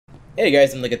Hey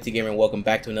guys, I'm TheGutsyGamer and welcome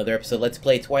back to another episode. Let's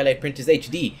play Twilight Princess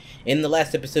HD. In the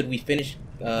last episode, we finished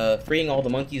freeing all the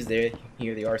monkeys. There,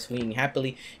 here they are swinging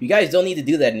happily. You guys don't need to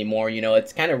do that anymore. You know,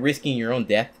 it's kind of risking your own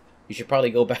death. You should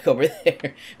probably go back over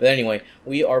there. But anyway,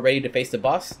 we are ready to face the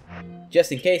boss.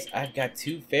 Just in case, I've got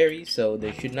 2 fairies, so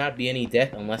there should not be any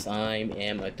death unless I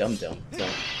am a dum-dum. So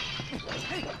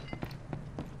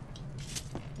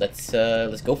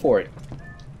let's go for it.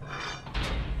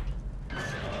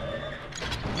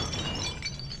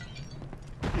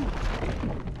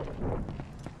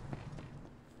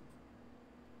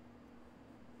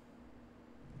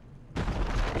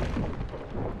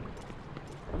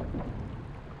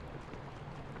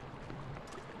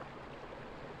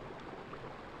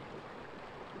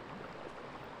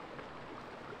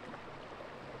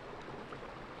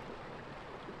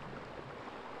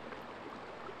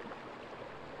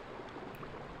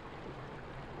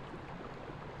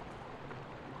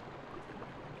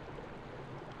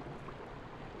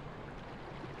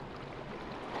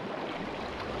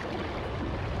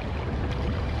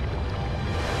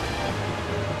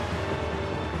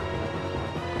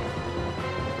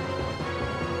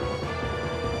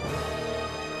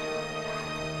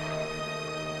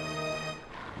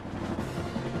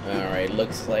 Alright,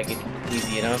 looks like it's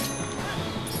easy enough.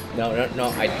 No,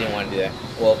 I didn't want to do that.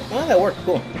 Well, that worked,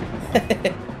 cool.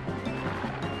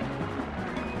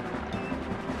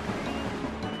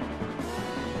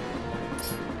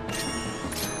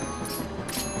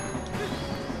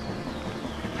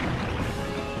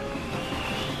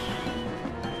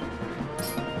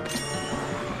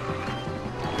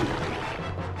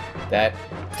 That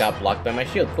got blocked by my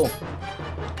shield, cool.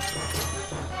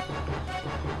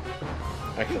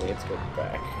 Actually, let's go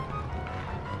back.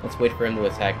 Let's wait for him to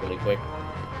attack really quick.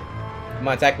 Come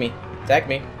on, attack me. Attack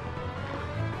me.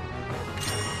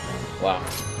 Wow.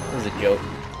 This is a joke.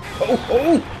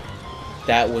 Oh!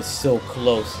 That was so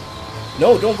close.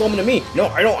 No, don't go into me. No,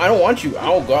 I don't want you.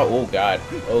 Oh god. Oh god.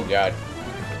 Oh god.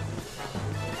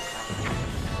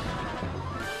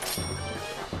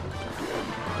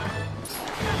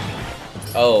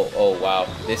 Oh wow.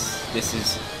 This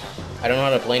is I don't know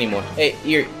how to play anymore. Hey,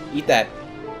 here, eat that.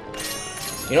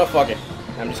 You know what, fuck it.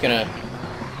 I'm just gonna...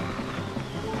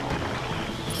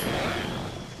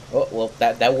 Oh, well,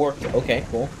 that worked. Okay,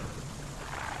 cool.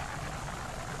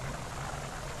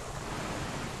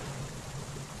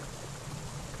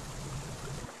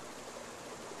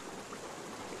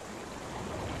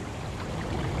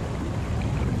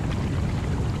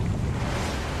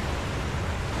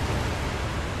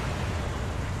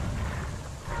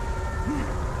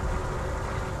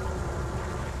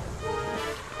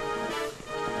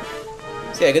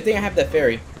 Yeah, good thing I have that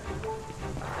fairy.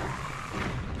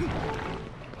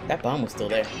 That bomb was still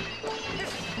there.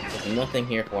 There's nothing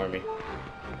here for me.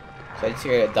 So I just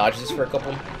gotta dodge this for a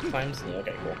couple times. Yeah,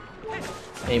 okay, cool.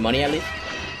 Any money at least?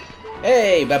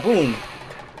 Hey, baboon!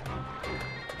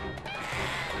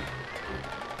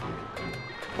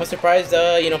 I'm surprised,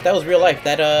 you know, if that was real life,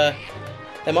 that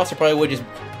monster probably would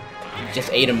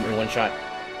just ate him in one shot.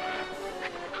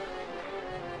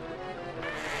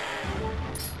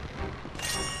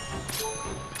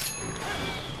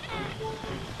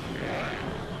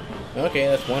 Okay,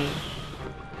 that's one.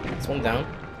 That's one down.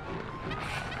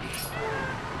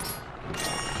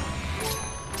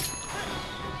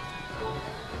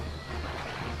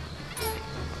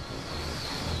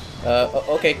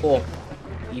 Okay, cool.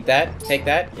 Eat that. Take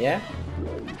that. Yeah.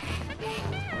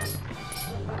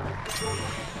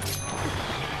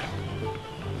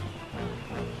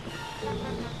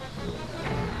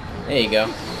 There you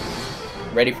go.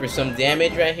 Ready for some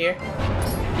damage right here?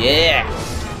 Yeah!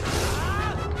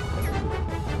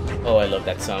 Oh, I love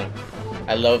that song.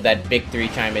 I love that victory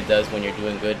chime it does when you're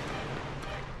doing good.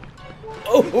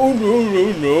 Oh no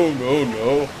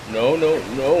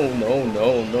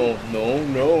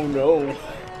no.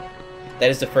 That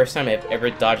is the first time I've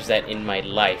ever dodged that in my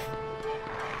life.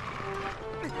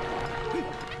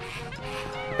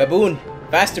 Baboon,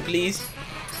 faster please.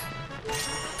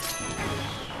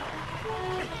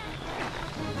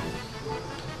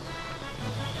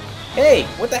 Hey,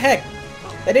 what the heck?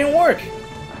 That didn't work.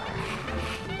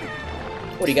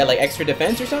 What, do you got like extra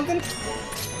defense or something?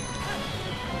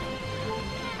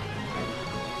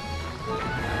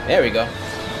 There we go.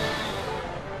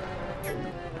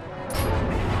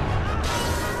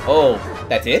 Oh,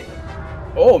 that's it?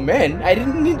 Oh man, I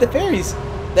didn't need the fairies.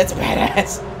 That's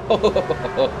badass.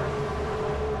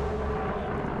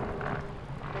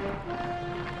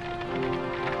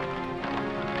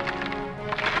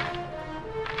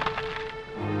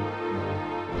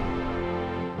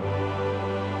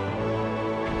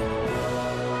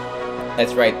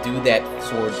 That's right, do that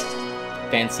sword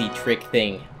fancy trick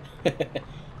thing.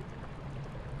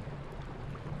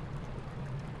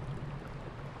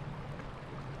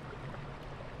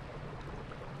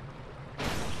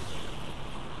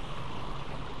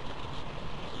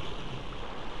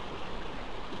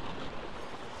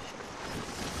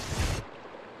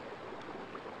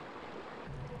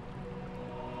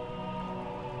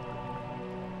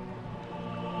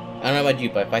 I don't know about you,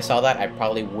 but if I saw that, I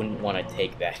probably wouldn't want to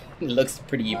take that. It looks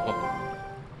pretty evil.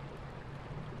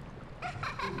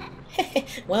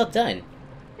 Well done.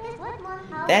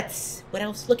 That's what I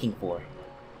was looking for.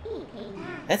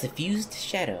 That's a fused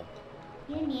shadow.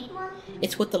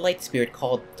 It's what the light spirit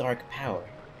called dark power.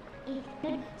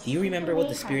 Do you remember what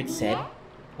the spirit said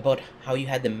about how you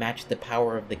had to match the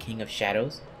power of the King of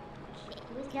Shadows?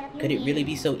 Could it really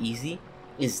be so easy?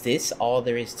 Is this all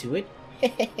there is to it?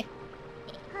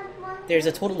 There's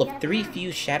a total of 3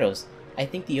 fused shadows. I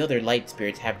think the other light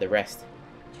spirits have the rest.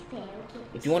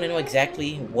 If you want to know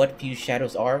exactly what fused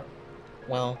shadows are,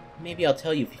 well, maybe I'll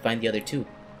tell you if you find the other 2.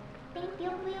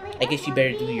 I guess you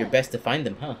better do your best to find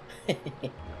them, huh?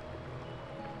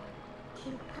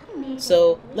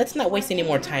 So, let's not waste any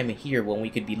more time here when we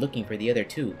could be looking for the other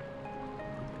 2.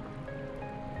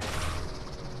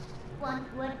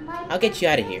 I'll get you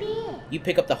out of here. You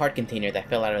pick up the heart container that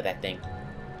fell out of that thing.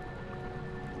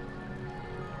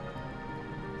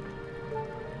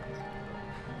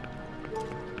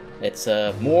 It's,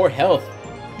 more health.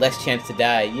 Less chance to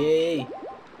die. Yay!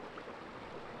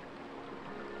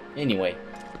 Anyway,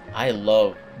 I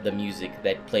love the music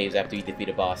that plays after you defeat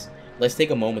a boss. Let's take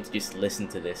a moment to just listen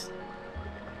to this.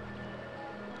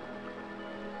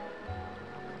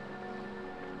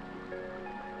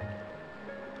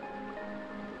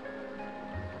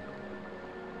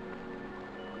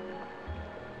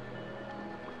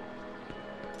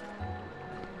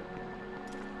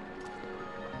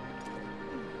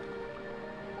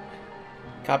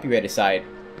 Copyright aside,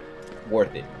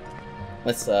 worth it.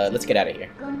 Let's get out of here.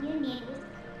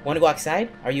 Want to go outside?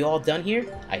 Are you all done here?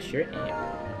 I sure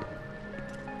am.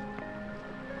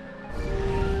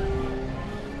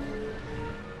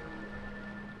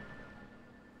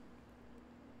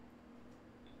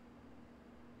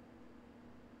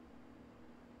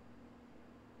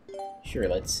 Sure,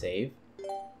 let's save.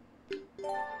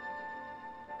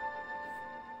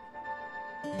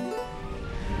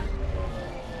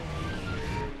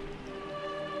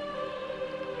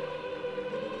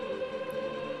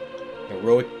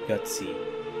 Heroic Gutsy.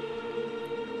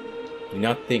 Do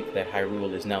not think that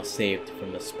Hyrule is now saved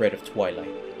from the spread of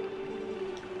Twilight.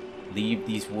 Leave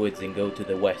these woods and go to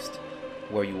the west,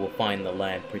 where you will find the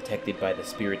land protected by the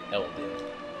spirit Eldin.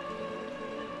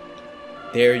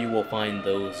 There you will find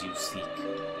those you seek.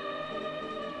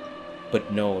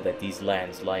 But know that these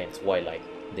lands lie in Twilight.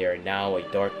 They are now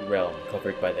a dark realm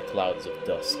covered by the clouds of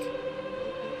dusk.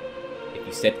 If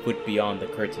you set foot beyond the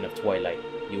curtain of Twilight,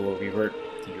 you will revert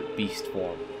to your beast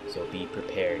form, so be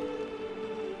prepared.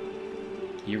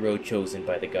 Hero chosen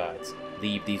by the gods,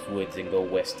 leave these woods and go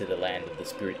west to the land of the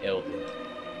spirit Eldin.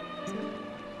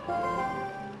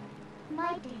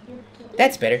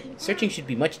 That's better. Searching should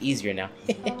be much easier now.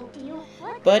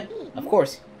 But, of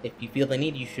course, if you feel the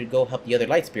need, you should go help the other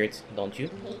light spirits, don't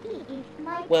you?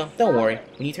 Well, don't worry.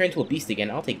 When you turn into a beast again,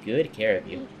 I'll take good care of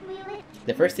you.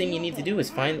 The first thing you need to do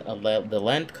is find the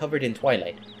land covered in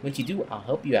Twilight. Once you do, I'll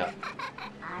help you out.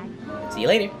 See you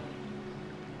later.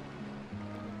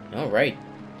 Alright.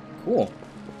 Cool.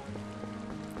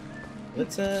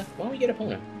 Let's, why don't we get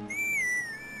Epona?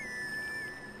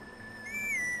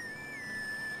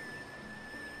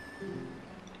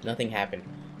 Nothing happened.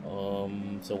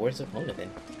 So where's Epona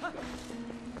then?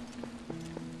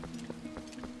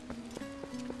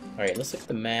 Alright, let's look at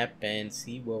the map and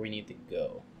see where we need to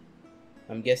go.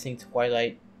 I'm guessing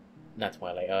Twilight... Not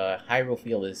Twilight, Hyrule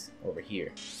Field is over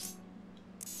here.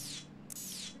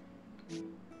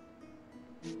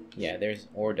 Yeah, there's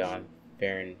Ordon,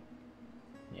 Farron.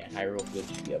 Yeah, Hyrule Field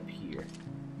should be up here.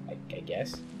 I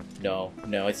guess? No,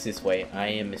 it's this way. I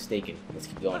am mistaken. Let's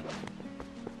keep going.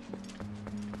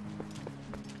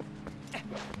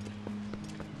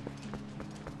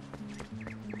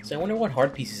 So I wonder what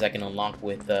hard pieces I can unlock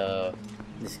with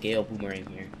this Gale Boomerang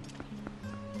here.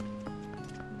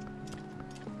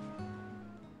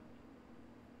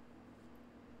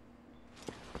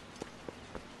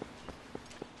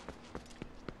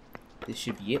 This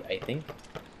should be it, I think.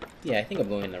 Yeah, I think I'm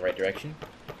going in the right direction.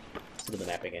 Let's look at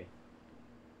the map again.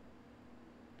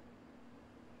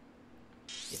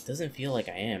 It doesn't feel like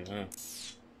I am, huh?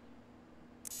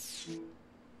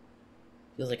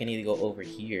 Feels like I need to go over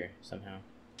here somehow.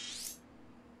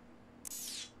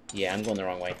 Yeah, I'm going the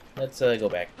wrong way. Let's go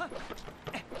back.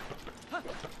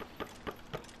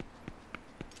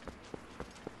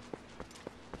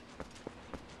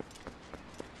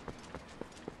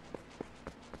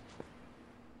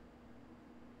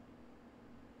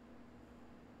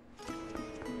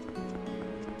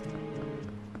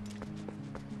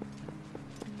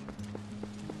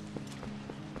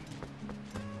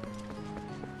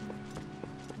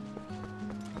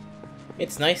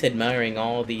 It's nice admiring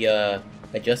all the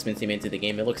adjustments he made to the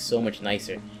game. It looks so much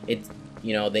nicer. It's,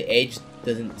 you know, the age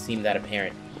doesn't seem that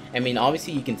apparent. I mean,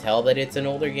 obviously you can tell that it's an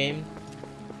older game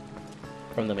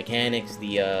from the mechanics,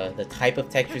 the type of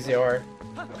textures there are,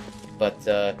 but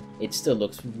it still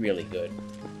looks really good.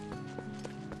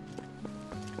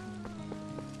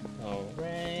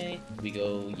 Alright, we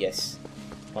go, yes.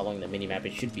 Following the minimap,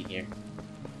 it should be here.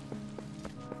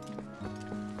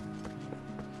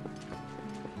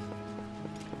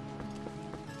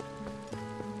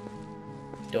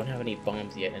 Don't have any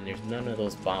bombs yet, and there's none of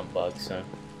those bomb bugs, so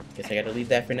guess I gotta leave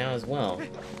that for now as well.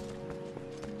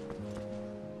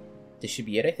 This should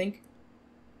be it, I think?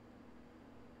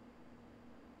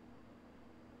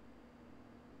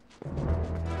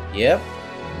 Yep.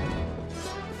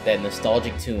 That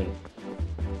nostalgic tune.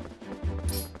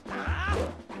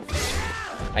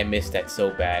 I missed that so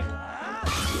bad.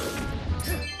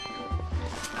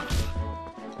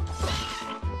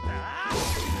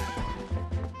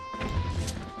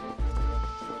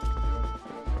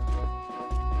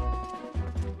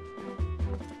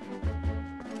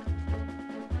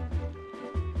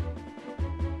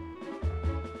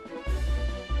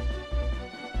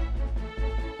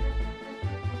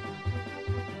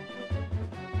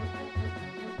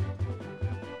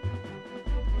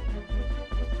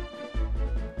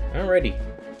 Alrighty.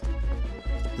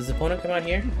 Does the opponent come out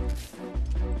here?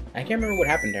 I can't remember what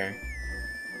happened to her.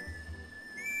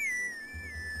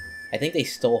 I think they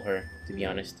stole her, to be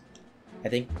honest. I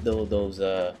think those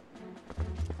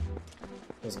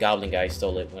goblin guys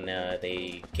stole it when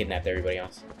they kidnapped everybody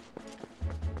else.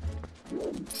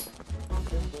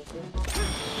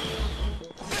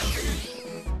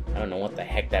 I don't know what the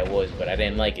heck that was, but I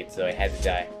didn't like it, so I had to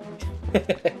die.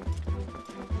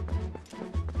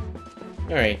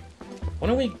 Alright, why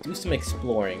don't we do some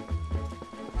exploring?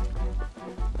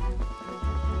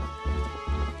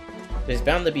 There's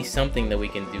bound to be something that we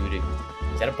can do to...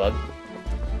 Is that a bug?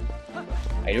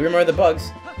 I do remember the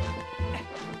bugs.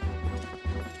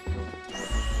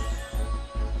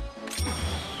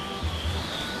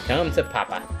 Come to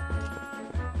Papa.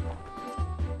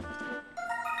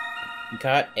 We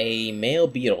caught a male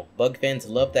beetle. Bug fans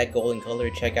love that golden color.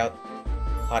 Check out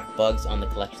hot bugs on the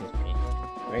collection screen.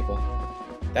 Very cool.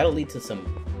 That'll lead to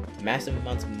some massive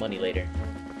amounts of money later.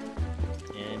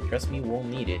 And trust me, we'll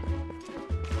need it.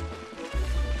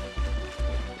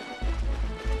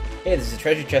 Hey, there's a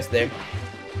treasure chest there.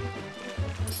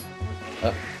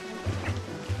 Oh.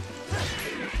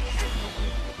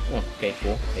 Oh, okay,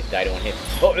 cool. They died in one hit.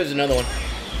 Oh, there's another one.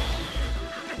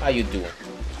 How you doing?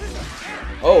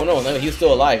 Oh, no, he was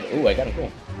still alive. Ooh, I got him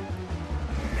cool.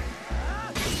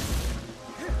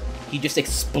 He just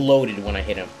exploded when I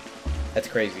hit him. That's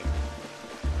crazy.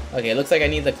 Okay, looks like I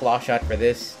need the claw shot for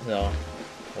this, so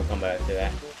we'll come back to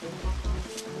that.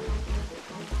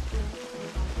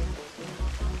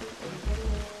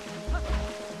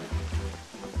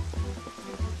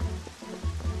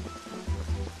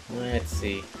 Let's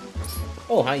see.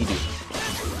 Oh, how you do?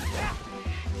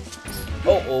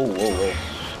 Oh, oh, whoa, whoa.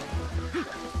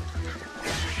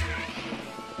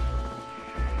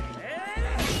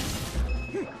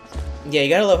 Yeah, you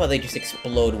gotta love how they just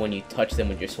explode when you touch them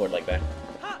with your sword like that.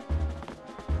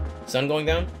 Sun going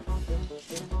down?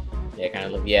 Yeah, kind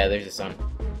of look. Yeah, there's the sun.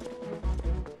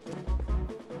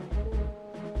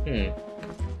 There's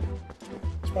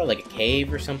probably like a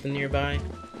cave or something nearby.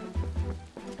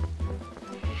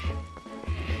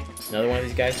 Another one of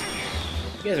these guys.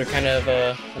 You guys are kind of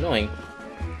annoying.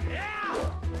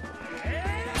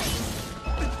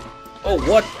 Oh,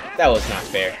 what? That was not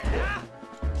fair.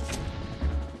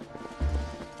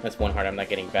 That's one heart I'm not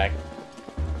getting back.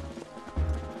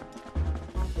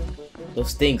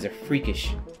 Those things are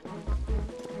freakish.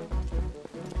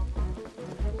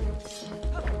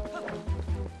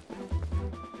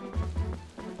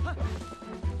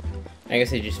 I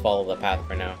guess they just follow the path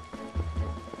for now.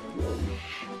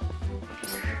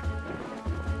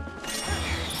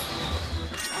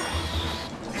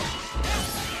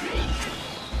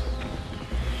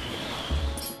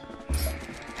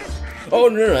 Oh,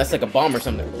 no, that's like a bomb or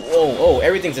something. Whoa, oh,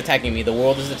 everything's attacking me. The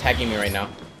world is attacking me right now.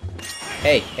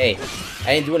 Hey, hey,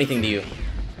 I didn't do anything to you.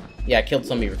 Yeah, I killed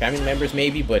some of your family members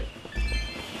maybe, but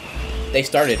They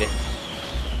started it.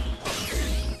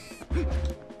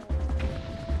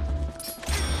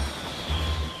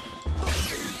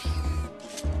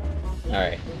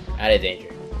 Alright, out of danger.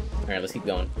 Alright, let's keep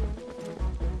going.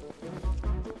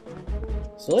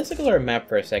 So let's look at our map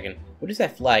for a second. What is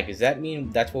that flag? Does that mean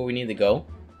that's where we need to go?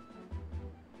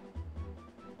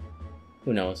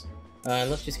 Who knows?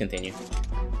 Let's just continue.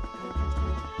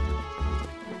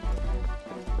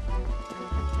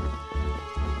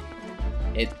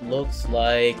 It looks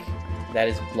like that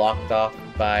is blocked off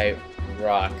by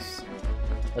rocks.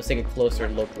 Let's take a closer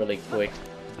look really quick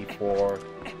before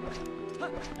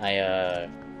I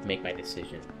make my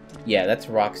decision. Yeah, that's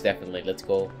rocks definitely. Let's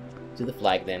go to the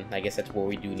flag then. I guess that's where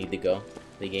we do need to go.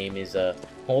 The game is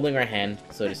holding our hand,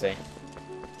 so to say.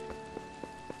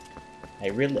 I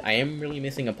am really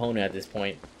missing Epona at this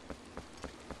point.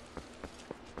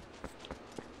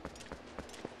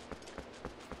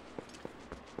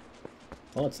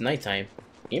 Well, it's nighttime.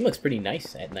 Game looks pretty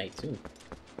nice at night too.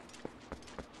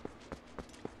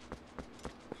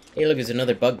 Hey, look, there's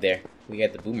another bug there. We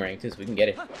got the boomerang too, so we can get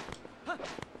it.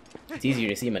 It's easier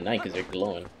to see them at night because they're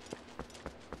glowing.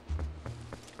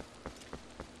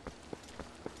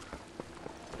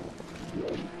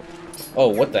 Oh,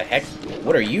 what the heck?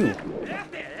 What are you?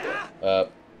 Oh,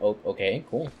 okay,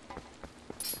 cool.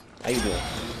 How you doing?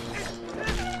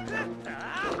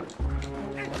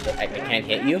 I can't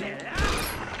hit you?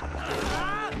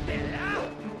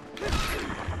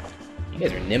 You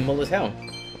guys are nimble as hell.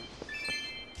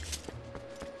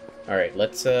 Alright,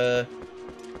 let's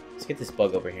get this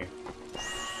bug over here.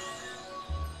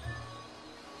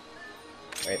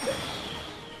 Right there.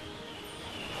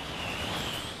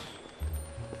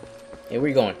 Hey, where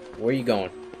you going? Where are you going?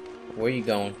 Where are you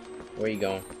going? Where are you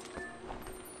going?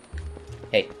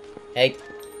 Hey. Hey.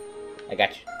 I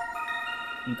got you.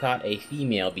 You caught a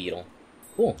female beetle.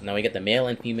 Cool. Now we get the male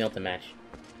and female to match.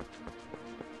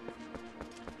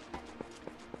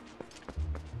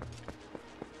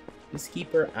 Just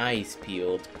keep our eyes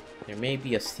peeled. There may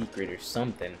be a secret or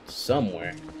something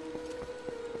somewhere.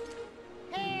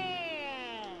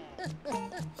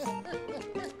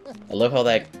 I love how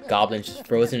that goblin's just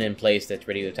frozen in place that's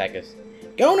ready to attack us.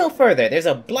 Go no further! There's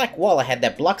a black wall ahead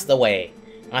that blocks the way.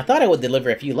 I thought I would deliver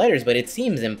a few letters, but it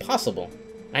seems impossible.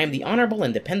 I am the honorable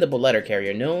and dependable letter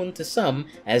carrier known to some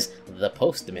as the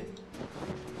Postman.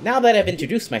 Now that I've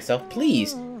introduced myself,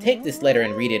 please take this letter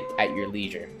and read it at your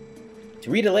leisure. To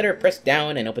read a letter, press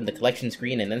down and open the collection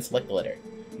screen and then select the letter.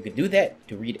 You can do that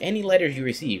to read any letters you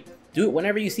receive. Do it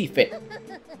whenever you see fit.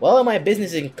 Well, my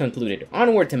business is concluded.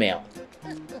 Onward to mail.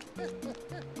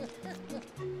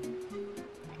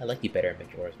 I like you better in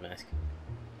Majora's Mask.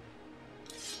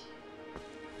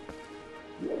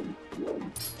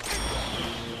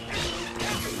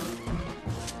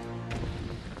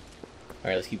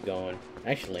 Alright, let's keep going.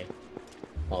 Actually,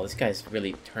 oh, this guy's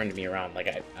really turned me around. Like,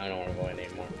 I don't know where I'm going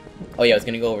anymore. Oh yeah, I was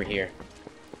gonna go over here.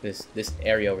 This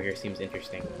area over here seems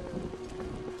interesting.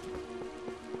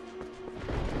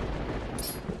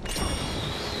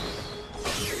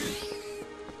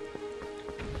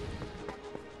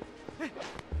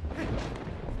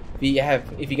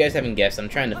 If you guys haven't guessed, I'm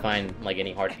trying to find like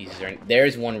any hard pieces.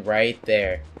 There's one right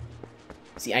there.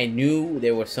 See, I knew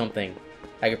there was something.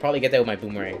 I could probably get that with my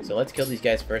boomerang. So let's kill these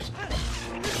guys first.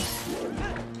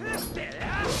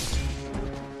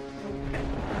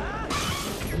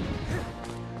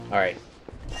 Alright.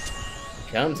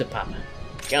 Come to Papa.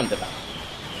 Come to Papa.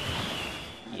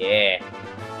 Yeah.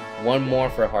 One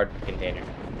more for a hard container.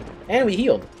 And we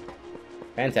healed.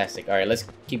 Fantastic. Alright, let's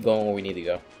keep going where we need to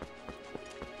go.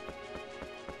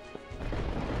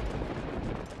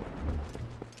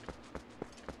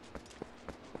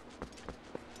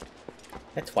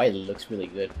 That Twilight looks really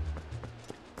good.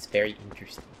 It's very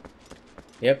interesting.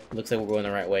 Yep, looks like we're going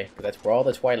the right way, because that's where all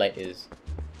the Twilight is.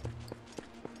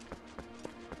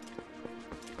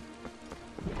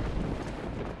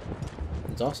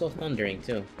 It's also thundering,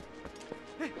 too.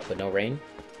 But no rain.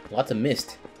 Lots of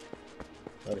mist.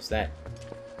 Notice that.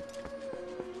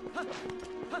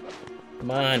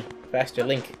 Come on, faster,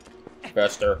 Link.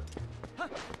 Faster.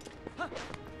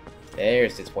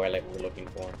 There's the Twilight we're looking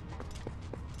for.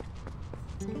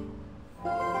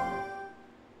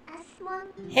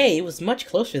 Hey, it was much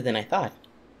closer than I thought.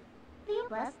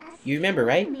 You remember,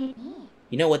 right?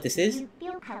 You know what this is?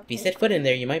 If you set foot in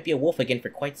there, you might be a wolf again for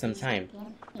quite some time.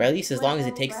 For at least as long as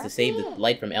it takes to save the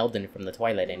light from Eldin from the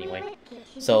Twilight anyway.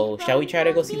 So, shall we try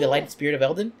to go see the lighted spirit of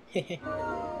Eldin?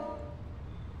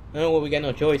 Oh, well, we got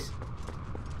no choice.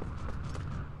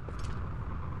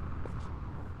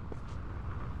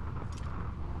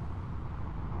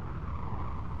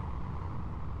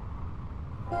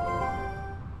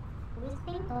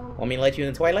 gonna let you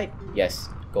in Twilight? Yes.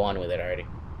 Go on with it already.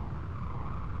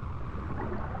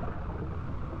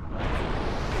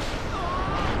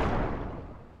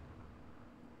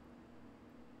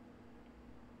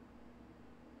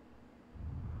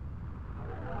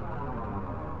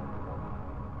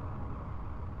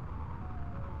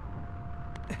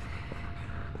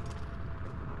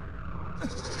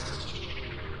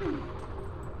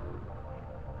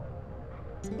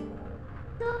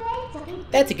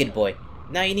 That's a good boy.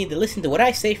 Now you need to listen to what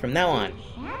I say from now on.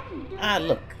 Ah,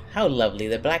 look. How lovely.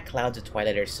 The black clouds of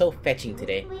Twilight are so fetching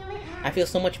today. I feel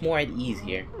so much more at ease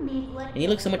here. And you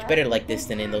look so much better like this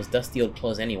than in those dusty old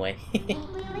clothes anyway.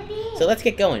 So let's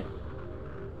get going.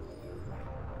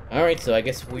 Alright, so I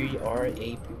guess we are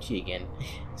a Poochie again.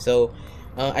 So,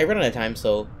 I run out of time,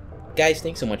 so guys,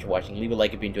 thanks so much for watching. Leave a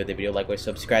like if you enjoyed the video, likewise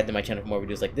subscribe to my channel for more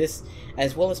videos like this,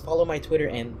 as well as follow my Twitter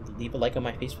and leave a like on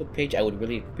my Facebook page. I would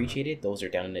really appreciate it. Those are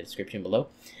down in the description below.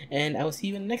 And I will see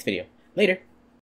you in the next video. Later!